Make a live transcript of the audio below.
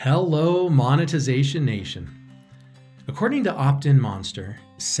Hello, Monetization Nation. According to Opt-in Monster,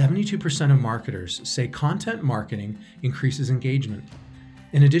 72% of marketers say content marketing increases engagement.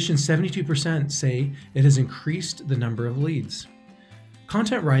 In addition, 72% say it has increased the number of leads.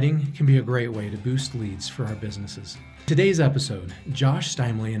 Content writing can be a great way to boost leads for our businesses. In today's episode, Josh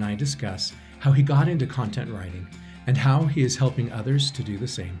Steimle and I discuss how he got into content writing and how he is helping others to do the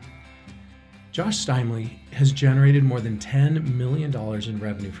same. Josh Steimle has generated more than $10 million in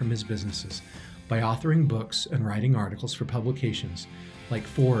revenue from his businesses by authoring books and writing articles for publications like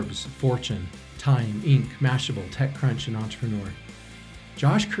Forbes, Fortune, Time, Inc., Mashable, TechCrunch, and Entrepreneur.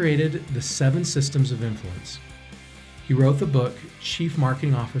 Josh created the 7 Systems of Influence. He wrote the book Chief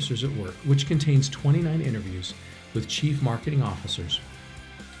Marketing Officers at Work, which contains 29 interviews with chief marketing officers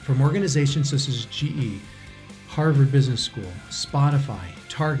from organizations such as GE, Harvard Business School, Spotify,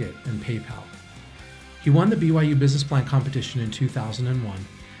 Target, and PayPal. He won the BYU Business Plan competition in 2001,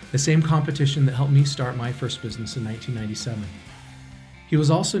 the same competition that helped me start my first business in 1997. He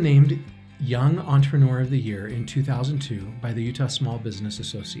was also named Young Entrepreneur of the Year in 2002 by the Utah Small Business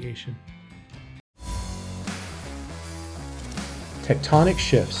Association. Tectonic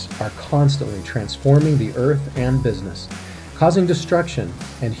shifts are constantly transforming the earth and business, causing destruction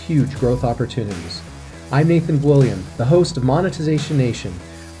and huge growth opportunities. I'm Nathan William, the host of Monetization Nation,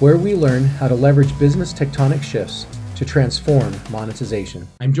 where we learn how to leverage business tectonic shifts to transform monetization.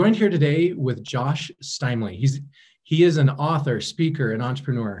 I'm joined here today with Josh Steimle. He is an author, speaker, and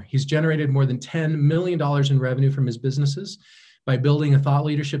entrepreneur. He's generated more than $10 million in revenue from his businesses by building a thought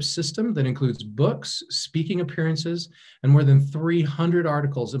leadership system that includes books, speaking appearances, and more than 300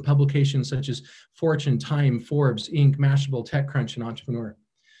 articles and publications such as Fortune, Time, Forbes, Inc., Mashable, TechCrunch, and Entrepreneur.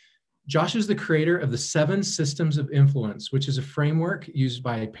 Josh is the creator of the 7 Systems of Influence, which is a framework used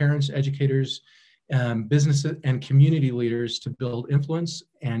by parents, educators, business and community leaders to build influence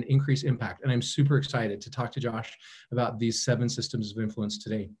and increase impact. And I'm super excited to talk to Josh about these 7 Systems of Influence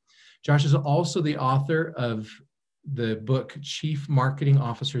today. Josh is also the author of the book Chief Marketing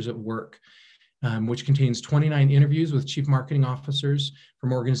Officers at Work, which contains 29 interviews with chief marketing officers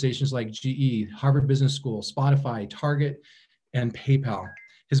from organizations like GE, Harvard Business School, Spotify, Target, and PayPal.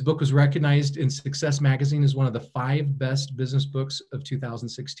 His book was recognized in Success Magazine as one of the 5 best business books of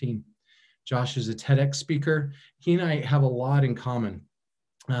 2016. Josh is a TEDx speaker. He and I have a lot in common.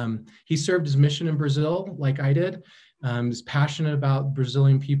 He served his mission in Brazil like I did. He's passionate about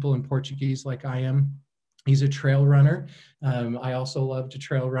Brazilian people and Portuguese like I am. He's a trail runner. I also love to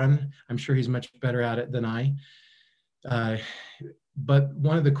trail run. I'm sure he's much better at it than I. But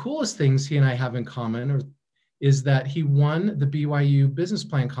one of the coolest things he and I have in common is that he won the BYU Business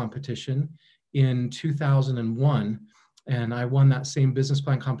Plan competition in 2001. And I won that same business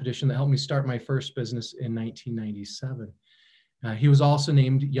plan competition that helped me start my first business in 1997. He was also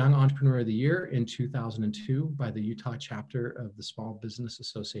named Young Entrepreneur of the Year in 2002 by the Utah chapter of the Small Business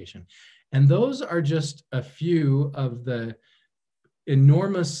Association. And those are just a few of the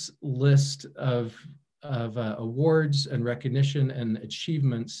enormous list of awards and recognition and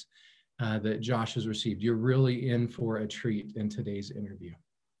achievements that Josh has received. You're really in for a treat in today's interview.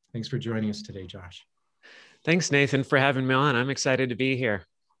 Thanks for joining us today, Josh. Thanks, Nathan, for having me on. I'm excited to be here.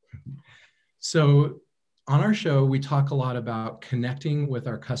 So on our show, we talk a lot about connecting with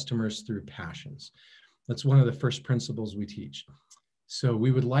our customers through passions. That's one of the first principles we teach. So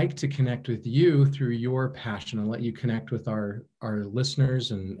we would like to connect with you through your passion and let you connect with our listeners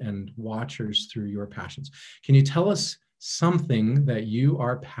and watchers through your passions. Can you tell us something that you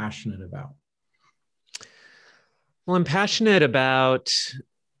are passionate about? Well, I'm passionate about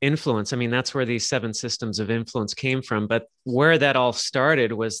influence. I mean, that's where these 7 Systems of Influence came from. But where that all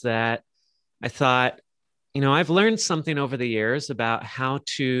started was that I thought, I've learned something over the years about how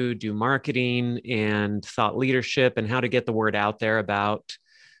to do marketing and thought leadership and how to get the word out there about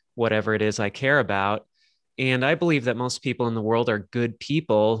whatever it is I care about. And I believe that most people in the world are good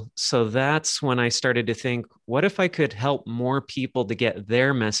people. So that's when I started to think, what if I could help more people to get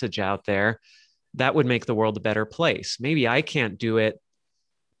their message out there? That would make the world a better place. Maybe I can't do it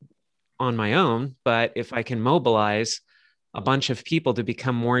on my own, but if I can mobilize a bunch of people to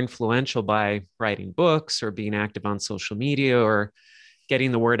become more influential by writing books or being active on social media or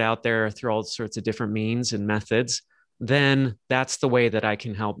getting the word out there through all sorts of different means and methods, then that's the way that I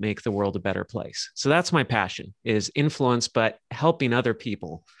can help make the world a better place. So that's my passion, is influence, but helping other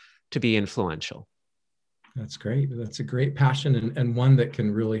people to be influential. That's great. That's a great passion and one that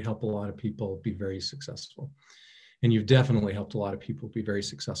can really help a lot of people be very successful. And you've definitely helped a lot of people be very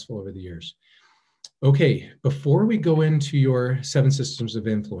successful over the years. Okay, before we go into your 7 Systems of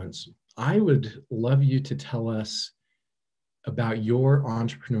Influence, I would love you to tell us about your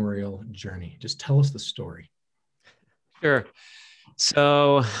entrepreneurial journey. Just tell us the story. Sure.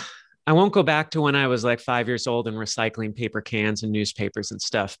 So I won't go back to when I was like 5 years old and recycling paper cans and newspapers and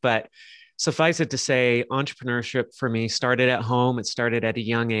stuff, but suffice it to say, entrepreneurship for me started at home. It started at a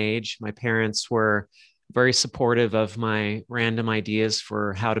young age. My parents were very supportive of my random ideas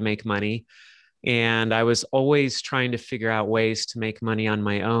for how to make money. And I was always trying to figure out ways to make money on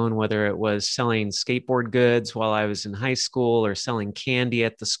my own, whether it was selling skateboard goods while I was in high school or selling candy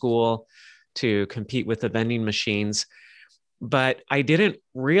at the school to compete with the vending machines. But I didn't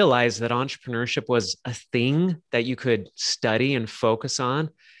realize that entrepreneurship was a thing that you could study and focus on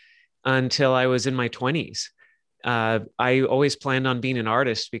until I was in my 20s. I always planned on being an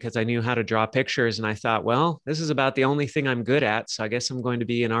artist because I knew how to draw pictures. And I thought, well, this is about the only thing I'm good at. So I guess I'm going to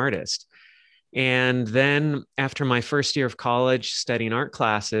be an artist. And then after my first year of college studying art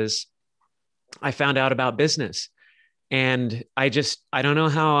classes, I found out about business. And I don't know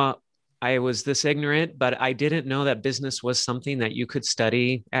how I was this ignorant, but I didn't know that business was something that you could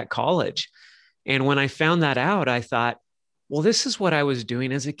study at college. And when I found that out, I thought, well, this is what I was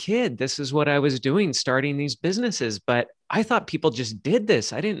doing as a kid. This is what I was doing starting these businesses. But I thought people just did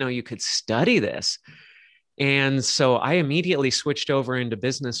this. I didn't know you could study this. And so I immediately switched over into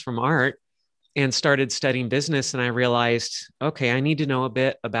business from art and started studying business. And I realized, okay, I need to know a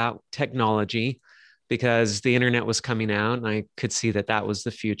bit about technology because the internet was coming out and I could see that that was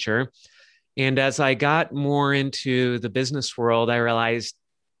the future. And as I got more into the business world, I realized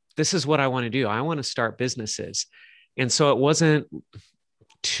this is what I want to do. I want to start businesses. And so it wasn't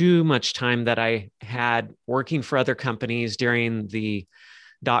too much time that I had working for other companies during the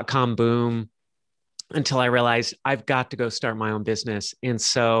dot-com boom until I realized I've got to go start my own business. And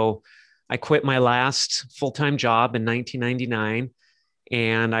so I quit my last full-time job in 1999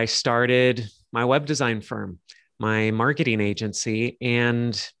 and I started my web design firm, my marketing agency,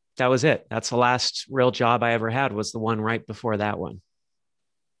 and that was it. That's the last real job I ever had, was the one right before that one.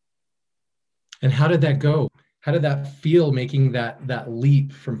 And how did that go? How did that feel, making that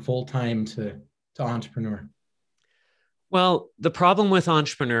leap from full-time to entrepreneur? Well, the problem with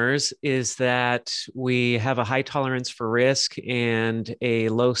entrepreneurs is that we have a high tolerance for risk and a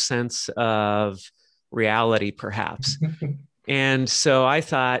low sense of reality, perhaps. And so I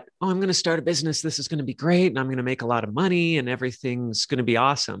thought, oh, I'm going to start a business. This is going to be great. And I'm going to make a lot of money and everything's going to be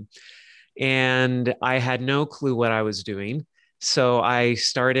awesome. And I had no clue what I was doing. So I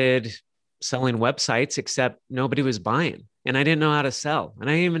started selling websites, except nobody was buying. And I didn't know how to sell. And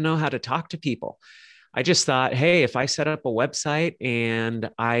I didn't even know how to talk to people. I just thought, hey, if I set up a website and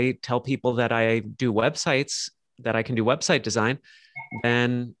I tell people that I do websites, that I can do website design,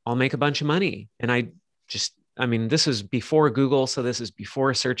 then I'll make a bunch of money. And I mean, this is before Google. So this is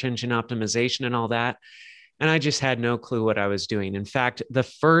before search engine optimization and all that. And I just had no clue what I was doing. In fact, the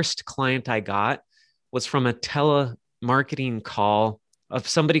first client I got was from a telemarketing call of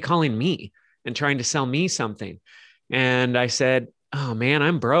somebody calling me and trying to sell me something. And I said, oh man,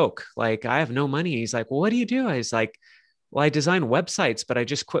 I'm broke. Like, I have no money. He's like, well, what do you do? I was like, well, I design websites, but I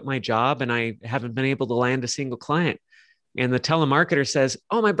just quit my job and I haven't been able to land a single client. And the telemarketer says,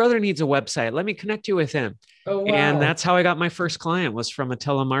 oh, my brother needs a website. Let me connect you with him. Oh, wow. And that's how I got my first client, was from a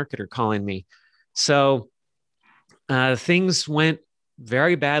telemarketer calling me. So things went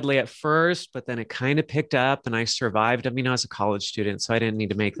very badly at first, but then it kind of picked up and I survived. I mean, I was a college student, so I didn't need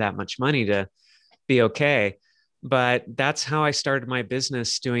to make that much money to be okay. But that's how I started my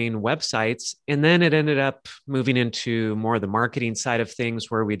business, doing websites. And then it ended up moving into more of the marketing side of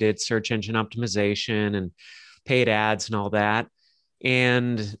things, where we did search engine optimization and paid ads and all that.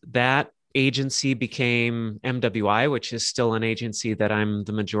 And that agency became MWI, which is still an agency that I'm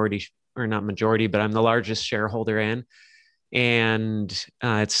the majority, or not majority, but I'm the largest shareholder in. And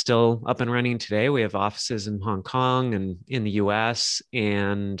it's still up and running today. We have offices in Hong Kong and in the US,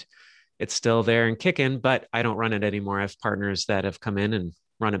 and it's still there and kicking, but I don't run it anymore. I have partners that have come in and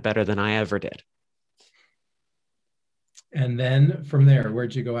run it better than I ever did. And then from there,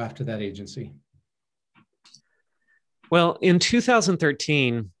 where'd you go after that agency? Well, in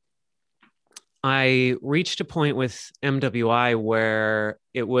 2013, I reached a point with MWI where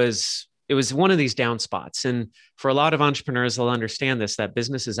it was one of these down spots. And for a lot of entrepreneurs, they'll understand this, that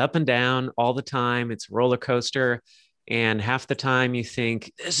business is up and down all the time. It's a roller coaster. And half the time you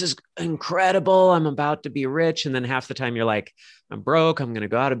think, this is incredible, I'm about to be rich. And then half the time you're like, I'm broke, I'm going to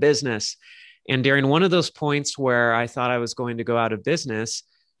go out of business. And during one of those points where I thought I was going to go out of business,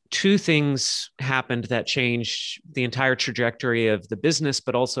 two things happened that changed the entire trajectory of the business,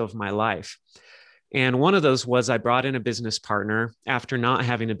 but also of my life. And one of those was I brought in a business partner after not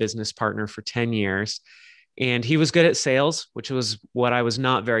having a business partner for 10 years. And he was good at sales, which was what I was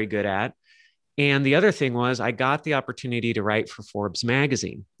not very good at. And the other thing was, I got the opportunity to write for Forbes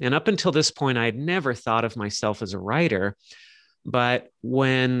magazine. And up until this point, I had never thought of myself as a writer. But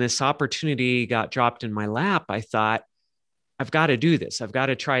when this opportunity got dropped in my lap, I thought, I've got to do this. I've got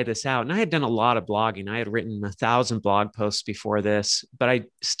to try this out. And I had done a lot of blogging. I had written 1,000 blog posts before this, but I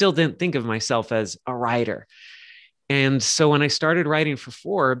still didn't think of myself as a writer. And so when I started writing for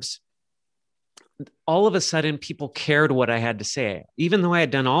Forbes, all of a sudden people cared what I had to say. Even though I had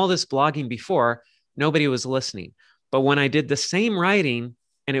done all this blogging before, nobody was listening. But when I did the same writing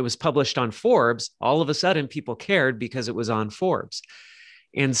and it was published on Forbes, all of a sudden people cared because it was on Forbes.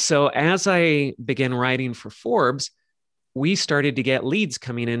 And so as I began writing for Forbes, we started to get leads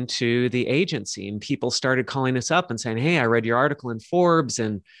coming into the agency, and people started calling us up and saying, "Hey, I read your article in Forbes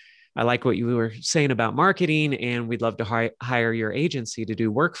and I like what you were saying about marketing, and we'd love to hire your agency to do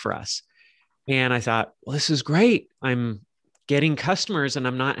work for us." And I thought, well, this is great. I'm getting customers and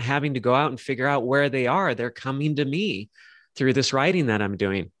I'm not having to go out and figure out where they are. They're coming to me through this writing that I'm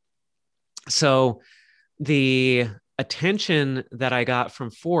doing. So the attention that I got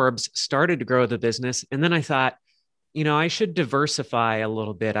from Forbes started to grow the business. And then I thought, I should diversify a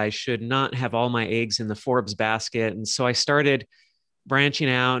little bit. I should not have all my eggs in the Forbes basket. And so I started branching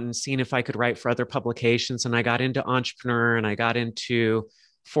out and seeing if I could write for other publications. And I got into Entrepreneur, and I got into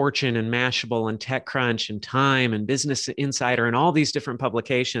Fortune and Mashable and TechCrunch and Time and Business Insider and all these different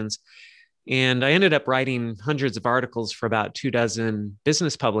publications. And I ended up writing hundreds of articles for about 24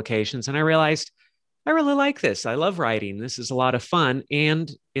 business publications. And I realized I really like this. I love writing. This is a lot of fun,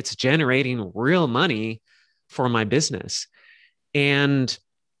 and it's generating real money for my business. And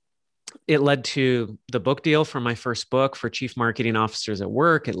it led to the book deal for my first book for Chief Marketing Officers at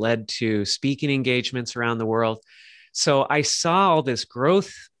Work. It led to speaking engagements around the world. So I saw all this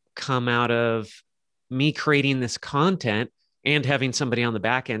growth come out of me creating this content and having somebody on the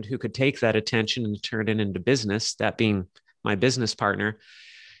back end who could take that attention and turn it into business, that being my business partner.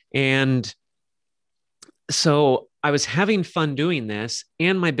 And so I was having fun doing this,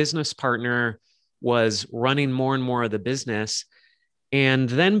 and my business partner was running more and more of the business. And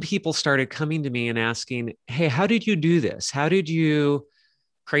then people started coming to me and asking, "Hey, how did you do this? How did you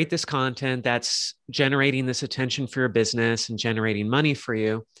create this content that's generating this attention for your business and generating money for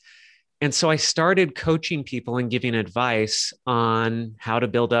you?" And so I started coaching people and giving advice on how to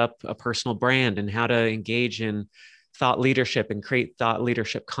build up a personal brand and how to engage in thought leadership and create thought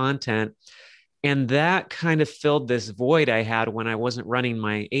leadership content. And that kind of filled this void I had when I wasn't running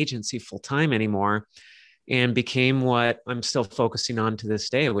my agency full time anymore, and became what I'm still focusing on to this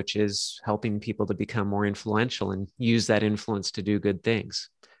day, which is helping people to become more influential and use that influence to do good things.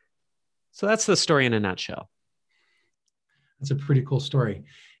 So that's the story in a nutshell. That's a pretty cool story.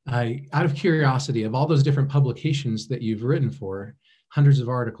 Out of curiosity, of all those different publications that you've written for, hundreds of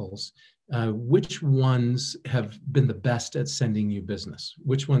articles, which ones have been the best at sending you business?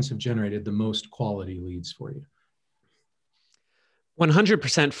 Which ones have generated the most quality leads for you?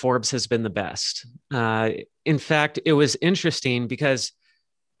 100% Forbes has been the best. In fact, it was interesting because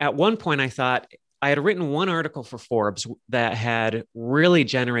at one point I thought I had written one article for Forbes that had really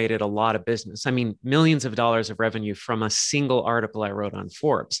generated a lot of business. I mean, millions of dollars of revenue from a single article I wrote on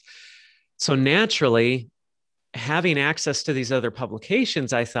Forbes. So naturally, having access to these other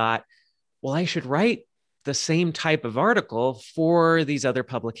publications, I thought, well, I should write the same type of article for these other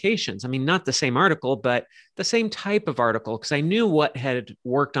publications. I mean, not the same article, but the same type of article, because I knew what had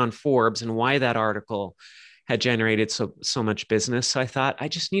worked on Forbes and why that article had generated so much business. So I thought, I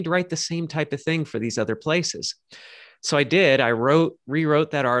just need to write the same type of thing for these other places. So I did. I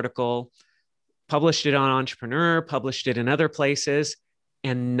rewrote that article, published it on Entrepreneur, published it in other places,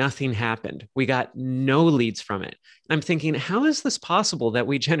 and nothing happened. We got no leads from it. And I'm thinking, how is this possible that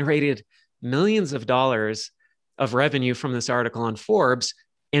we generated millions of dollars of revenue from this article on Forbes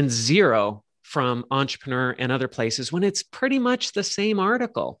and zero from Entrepreneur and other places when it's pretty much the same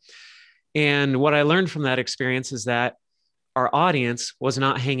article? And what I learned from that experience is that our audience was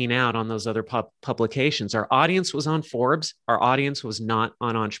not hanging out on those other publications. Our audience was on Forbes. Our audience was not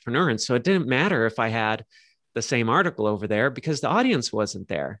on Entrepreneur. And so it didn't matter if I had the same article over there because the audience wasn't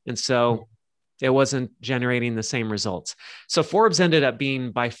there. And so it wasn't generating the same results. So Forbes ended up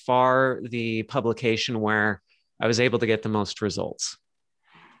being by far the publication where I was able to get the most results.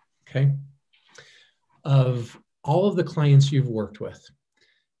 Okay. Of all of the clients you've worked with,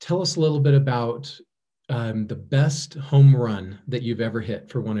 tell us a little bit about the best home run that you've ever hit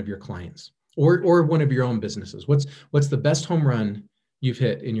for one of your clients or one of your own businesses. What's the best home run you've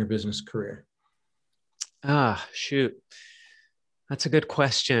hit in your business career? Shoot. That's a good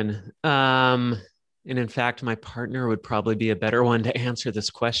question. And in fact, my partner would probably be a better one to answer this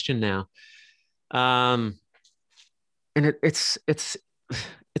question now. Um, and it's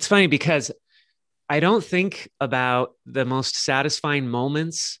funny because I don't think about the most satisfying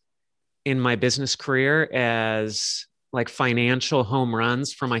moments in my business career as like financial home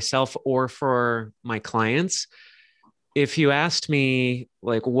runs for myself or for my clients. If you asked me,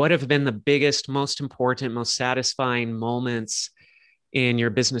 like, what have been the biggest, most important, most satisfying moments in your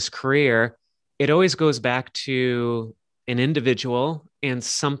business career, it always goes back to an individual and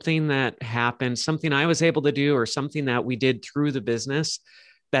something that happened, something I was able to do, or something that we did through the business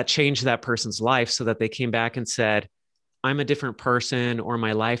that changed that person's life so that they came back and said, I'm a different person, or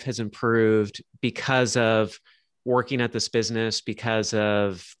my life has improved because of working at this business, because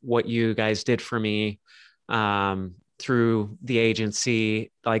of what you guys did for me through the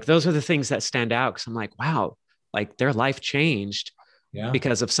agency. Like those are the things that stand out because I'm like, wow, like their life changed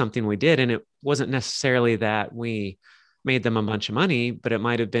because of something we did. And it wasn't necessarily that we made them a bunch of money, but it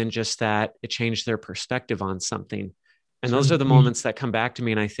might have been just that it changed their perspective on something. And those are the moments that come back to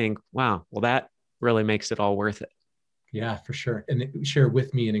me. And I think, wow, well, that really makes it all worth it. Yeah, for sure. And share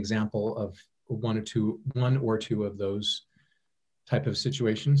with me an example of one or two of those type of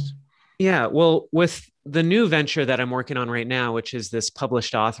situations. Yeah, well, with the new venture that I'm working on right now, which is this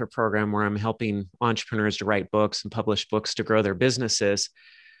published author program where I'm helping entrepreneurs to write books and publish books to grow their businesses,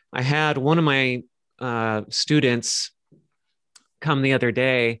 I had one of my students come the other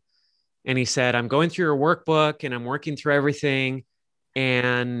day and he said, I'm going through your workbook and I'm working through everything.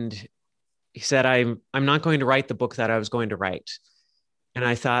 And he said, I'm not going to write the book that I was going to write. And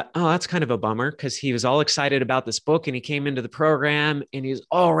I thought, oh, that's kind of a bummer because he was all excited about this book and he came into the program and he was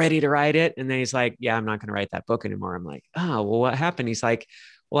all ready to write it. And then he's like, yeah, I'm not going to write that book anymore. I'm like, oh, well, what happened? He's like,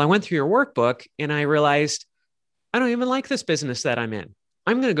 well, I went through your workbook and I realized I don't even like this business that I'm in.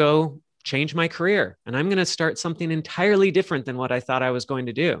 I'm going to go change my career and I'm going to start something entirely different than what I thought I was going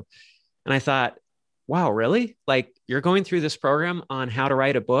to do. And I thought, wow, really? Like you're going through this program on how to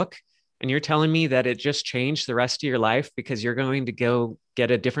write a book and you're telling me that it just changed the rest of your life because you're going to go get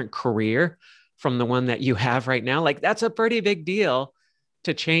a different career from the one that you have right now. Like that's a pretty big deal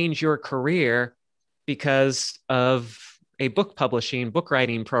to change your career because of a book publishing, book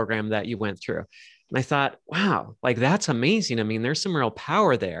writing program that you went through. And I thought, wow, like that's amazing. I mean, there's some real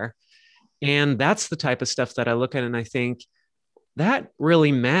power there. And that's the type of stuff that I look at and I think that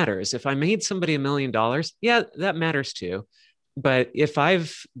really matters. If I made somebody $1 million, yeah, that matters too. But if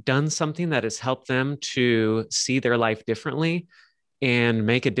I've done something that has helped them to see their life differently and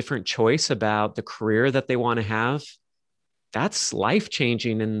make a different choice about the career that they want to have, that's life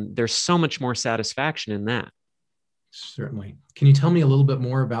changing. And there's so much more satisfaction in that. Certainly. Can you tell me a little bit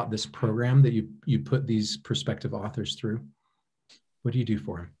more about this program that you put these prospective authors through? What do you do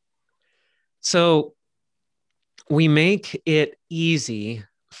for them? So we make it easy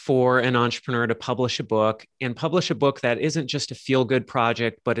for an entrepreneur to publish a book and publish a book that isn't just a feel-good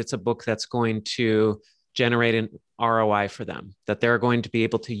project, but it's a book that's going to generate an ROI for them, that they're going to be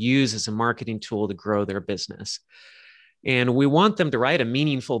able to use as a marketing tool to grow their business. And we want them to write a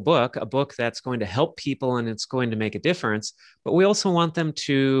meaningful book, a book that's going to help people and it's going to make a difference. But we also want them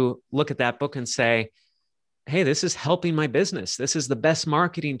to look at that book and say, hey, this is helping my business. This is the best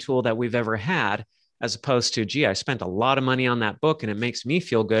marketing tool that we've ever had, as opposed to, gee, I spent a lot of money on that book and it makes me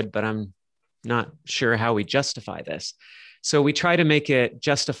feel good, but I'm not sure how we justify this. So we try to make it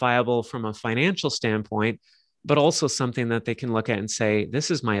justifiable from a financial standpoint, but also something that they can look at and say,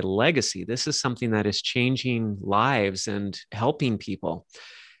 this is my legacy. This is something that is changing lives and helping people.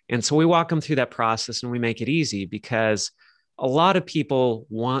 And so we walk them through that process and we make it easy because a lot of people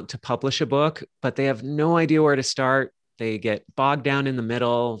want to publish a book, but they have no idea where to start. They get bogged down in the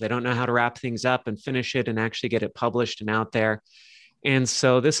middle. They don't know how to wrap things up and finish it and actually get it published and out there. And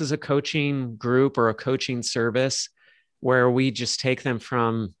so this is a coaching group or a coaching service where we just take them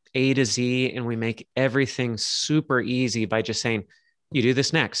from A to Z and we make everything super easy by just saying, you do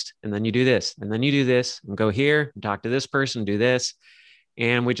this next, and then you do this, and then you do this, and go here, and talk to this person, do this.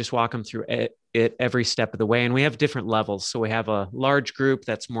 And we just walk them through it every step of the way. And we have different levels. So we have a large group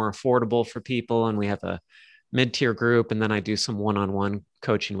that's more affordable for people, and we have a mid-tier group. And then I do some one-on-one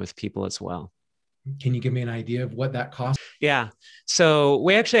coaching with people as well. Can you give me an idea of what that costs? Yeah. So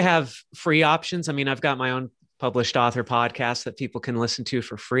we actually have free options. I mean, I've got my own published author podcast that people can listen to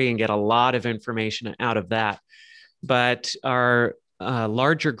for free and get a lot of information out of that. But our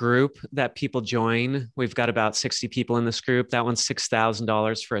larger group that people join, we've got about 60 people in this group. That one's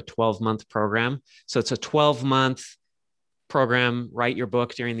 $6,000 for a 12-month program. So it's a 12-month program. Write your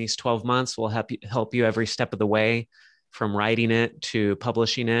book during these 12 months. We'll help you every step of the way from writing it to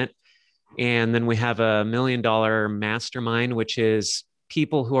publishing it. And then we have a $1 million mastermind, which is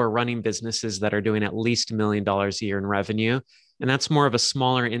people who are running businesses that are doing at least $1 million a year in revenue. And that's more of a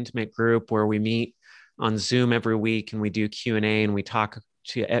smaller, intimate group where we meet on Zoom every week and we do Q&A and we talk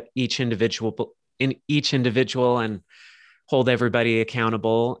to each individual and hold everybody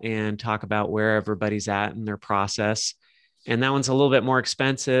accountable and talk about where everybody's at in their process. And that one's a little bit more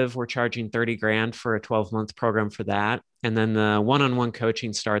expensive. We're charging 30 grand for a 12-month program for that. And then the one-on-one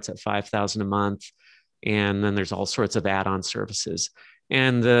coaching starts at 5,000 a month. And then there's all sorts of add-on services.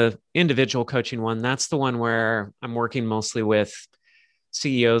 And the individual coaching one, that's the one where I'm working mostly with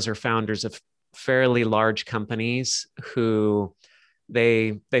CEOs or founders of fairly large companies who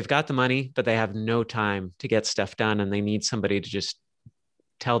they've got the money, but they have no time to get stuff done. And they need somebody to just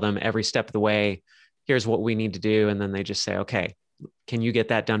tell them every step of the way, here's what we need to do. And then they just say, okay, can you get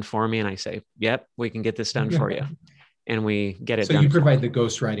that done for me? And I say, yep, we can get this done for you. And we get it so done. So you provide the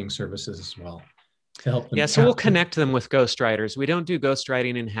ghostwriting services as well to help them. Yeah, so we'll connect them with ghostwriters. We don't do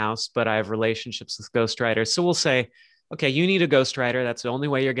ghostwriting in-house, but I have relationships with ghostwriters. So we'll say, okay, you need a ghostwriter. That's the only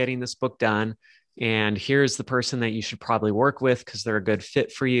way you're getting this book done. And here's the person that you should probably work with because they're a good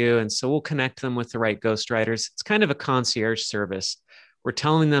fit for you. And so we'll connect them with the right ghostwriters. It's kind of a concierge service. We're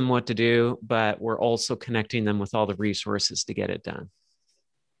telling them what to do, but we're also connecting them with all the resources to get it done.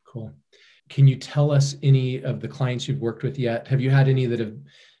 Cool. Can you tell us any of the clients you've worked with yet? Have you had any that have,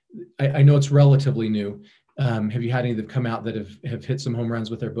 I know it's relatively new. Have you had any that have come out that have hit some home runs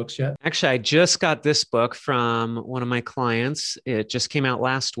with their books yet? Actually, I just got this book from one of my clients. It just came out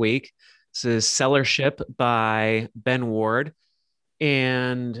last week. This is Sellership by Ben Ward.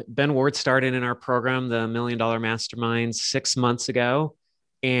 And Ben Ward started in our program, the $1 Million Mastermind, 6 months ago.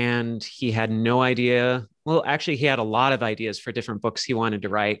 And he had no idea. Well, actually, he had a lot of ideas for different books he wanted to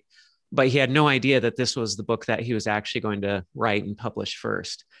write, but he had no idea that this was the book that he was actually going to write and publish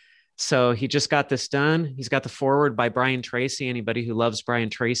first. So he just got this done. He's got the foreword by Brian Tracy. Anybody who loves Brian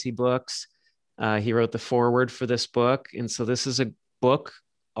Tracy books, he wrote the foreword for this book. And so this is a book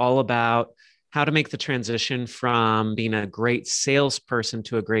all about how to make the transition from being a great salesperson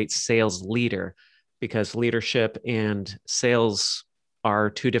to a great sales leader, because leadership and sales are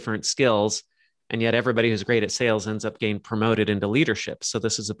two different skills. And yet everybody who's great at sales ends up getting promoted into leadership. So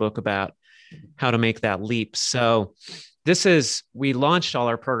this is a book about how to make that leap. So we launched all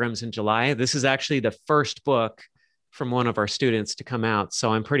our programs in July. This is actually the first book from one of our students to come out.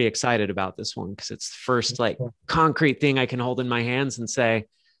 So I'm pretty excited about this one because it's the first concrete thing I can hold in my hands and say,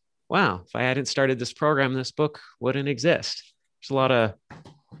 wow, if I hadn't started this program, this book wouldn't exist. There's a lot of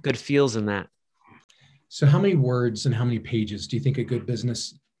good feels in that. So how many words and how many pages do you think a good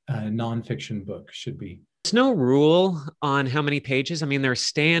business nonfiction book should be? There's no rule on how many pages. I mean, there are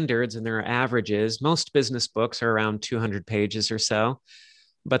standards and there are averages. Most business books are around 200 pages or so,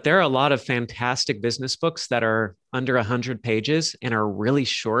 but there are a lot of fantastic business books that are under 100 pages and are really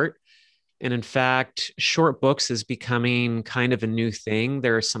short. And in fact, short books is becoming kind of a new thing.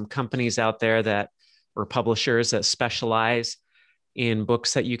 There are some companies out there or publishers that specialize in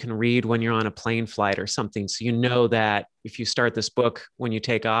books that you can read when you're on a plane flight or something. So you know that if you start this book, when you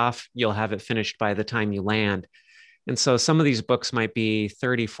take off, you'll have it finished by the time you land. And so some of these books might be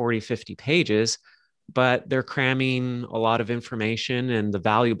 30, 40, 50 pages, but they're cramming a lot of information and the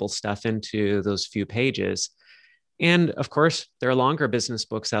valuable stuff into those few pages. And of course, there are longer business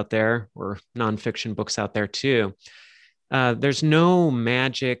books out there or nonfiction books out there too. There's no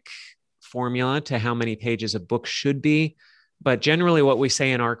magic formula to how many pages a book should be. But generally what we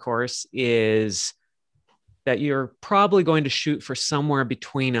say in our course is that you're probably going to shoot for somewhere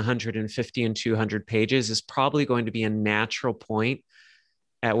between 150 and 200 pages is probably going to be a natural point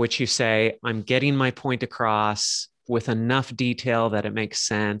at which you say, I'm getting my point across with enough detail that it makes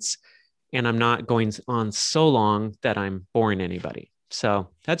sense. And I'm not going on so long that I'm boring anybody. So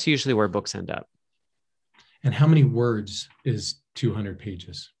that's usually where books end up. And how many words is 200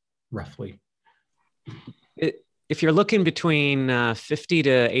 pages, roughly? If you're looking between 50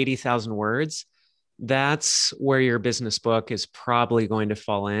 to 80,000 words, that's where your business book is probably going to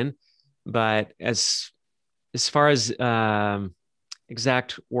fall in. But as far as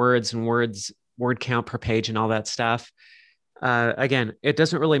exact words and word count per page and all that stuff, again, it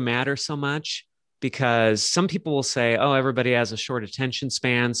doesn't really matter so much because some people will say, oh, everybody has a short attention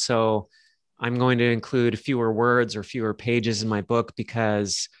span, so I'm going to include fewer words or fewer pages in my book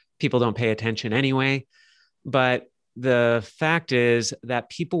because people don't pay attention anyway. But the fact is that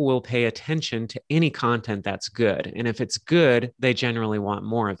people will pay attention to any content that's good. And if it's good, they generally want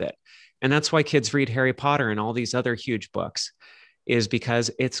more of it. And that's why kids read Harry Potter and all these other huge books, is because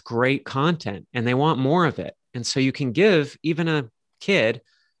it's great content and they want more of it. And so you can give even a kid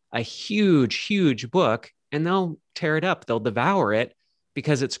a huge, huge book and they'll tear it up, they'll devour it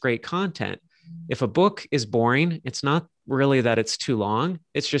because it's great content. If a book is boring, it's not really that it's too long,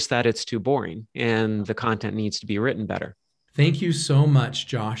 it's just that it's too boring and the content needs to be written better. Thank you so much,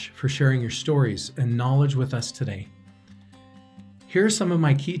 Josh, for sharing your stories and knowledge with us today. Here are some of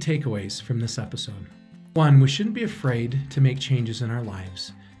my key takeaways from this episode. 1, we shouldn't be afraid to make changes in our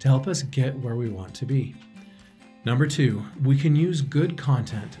lives to help us get where we want to be. Number 2, we can use good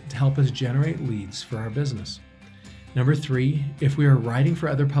content to help us generate leads for our business. Number 3, if we are writing for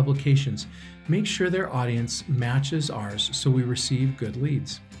other publications, make sure their audience matches ours so we receive good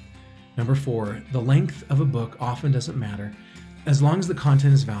leads. Number 4, the length of a book often doesn't matter as long as the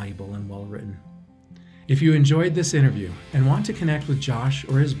content is valuable and well written. If you enjoyed this interview and want to connect with Josh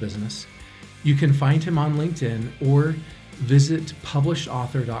or his business, you can find him on LinkedIn or visit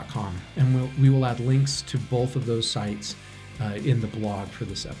publishedauthor.com, and we will add links to both of those sites in the blog for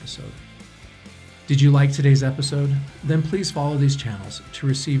this episode. Did you like today's episode? Then please follow these channels to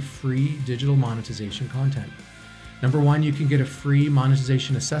receive free digital monetization content. Number 1, you can get a free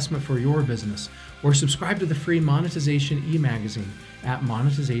monetization assessment for your business or subscribe to the free monetization e-magazine at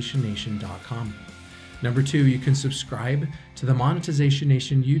monetizationnation.com. Number 2, you can subscribe to the Monetization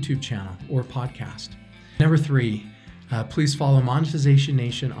Nation YouTube channel or podcast. Number 3, please follow Monetization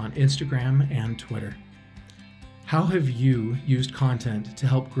Nation on Instagram and Twitter. How have you used content to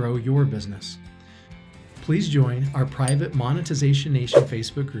help grow your business? Please join our private Monetization Nation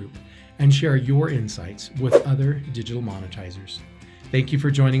Facebook group and share your insights with other digital monetizers. Thank you for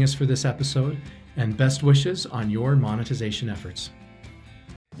joining us for this episode, and best wishes on your monetization efforts.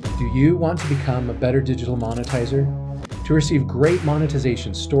 Do you want to become a better digital monetizer? To receive great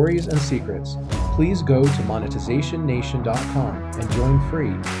monetization stories and secrets, please go to monetizationnation.com and join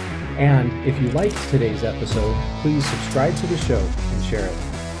free. And if you liked today's episode, please subscribe to the show and share it.